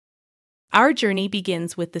Our journey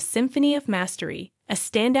begins with the Symphony of Mastery, a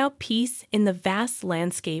standout piece in the vast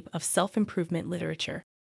landscape of self-improvement literature.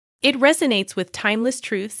 It resonates with timeless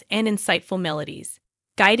truths and insightful melodies,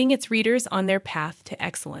 guiding its readers on their path to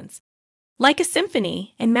excellence. Like a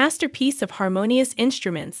symphony and masterpiece of harmonious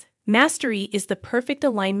instruments, Mastery is the perfect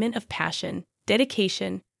alignment of passion,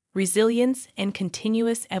 dedication, resilience, and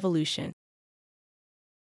continuous evolution.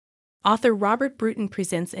 Author Robert Bruton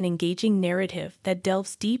presents an engaging narrative that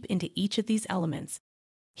delves deep into each of these elements.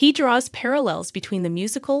 He draws parallels between the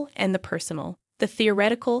musical and the personal, the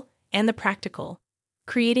theoretical and the practical,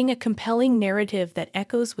 creating a compelling narrative that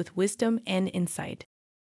echoes with wisdom and insight.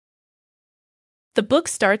 The book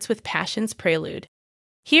starts with Passion's Prelude.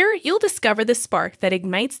 Here, you'll discover the spark that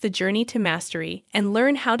ignites the journey to mastery and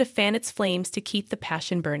learn how to fan its flames to keep the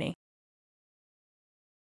passion burning.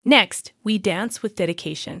 Next, we dance with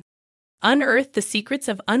dedication. Unearth the secrets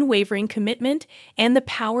of unwavering commitment and the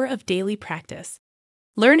power of daily practice.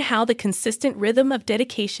 Learn how the consistent rhythm of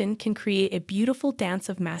dedication can create a beautiful dance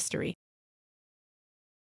of mastery.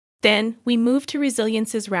 Then, we move to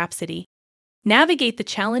Resilience's Rhapsody. Navigate the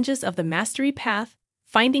challenges of the mastery path,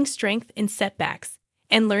 finding strength in setbacks,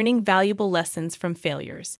 and learning valuable lessons from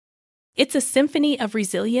failures. It's a symphony of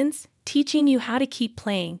resilience, teaching you how to keep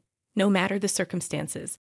playing, no matter the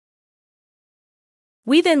circumstances.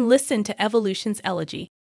 We then listen to Evolution's Elegy.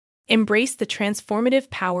 Embrace the transformative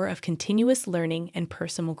power of continuous learning and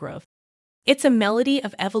personal growth. It's a melody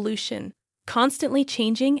of evolution, constantly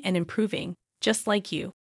changing and improving, just like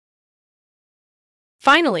you.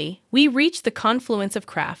 Finally, we reach the confluence of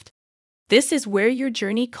craft. This is where your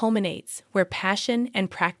journey culminates, where passion and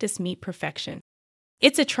practice meet perfection.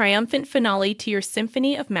 It's a triumphant finale to your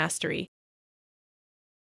Symphony of Mastery.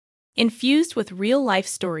 Infused with real-life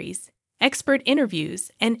stories, expert interviews,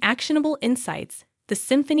 and actionable insights, the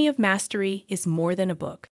Symphony of Mastery is more than a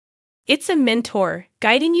book. It's a mentor,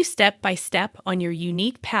 guiding you step by step on your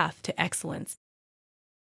unique path to excellence.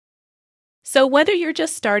 So whether you're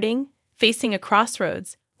just starting, facing a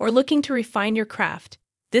crossroads, or looking to refine your craft,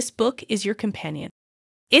 this book is your companion.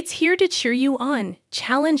 It's here to cheer you on,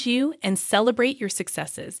 challenge you, and celebrate your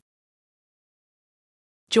successes.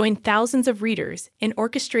 Join thousands of readers in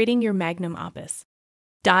orchestrating your magnum opus.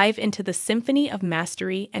 Dive into the Symphony of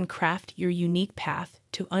Mastery and craft your unique path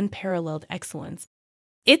to unparalleled excellence.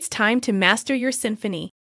 It's time to master your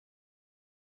symphony.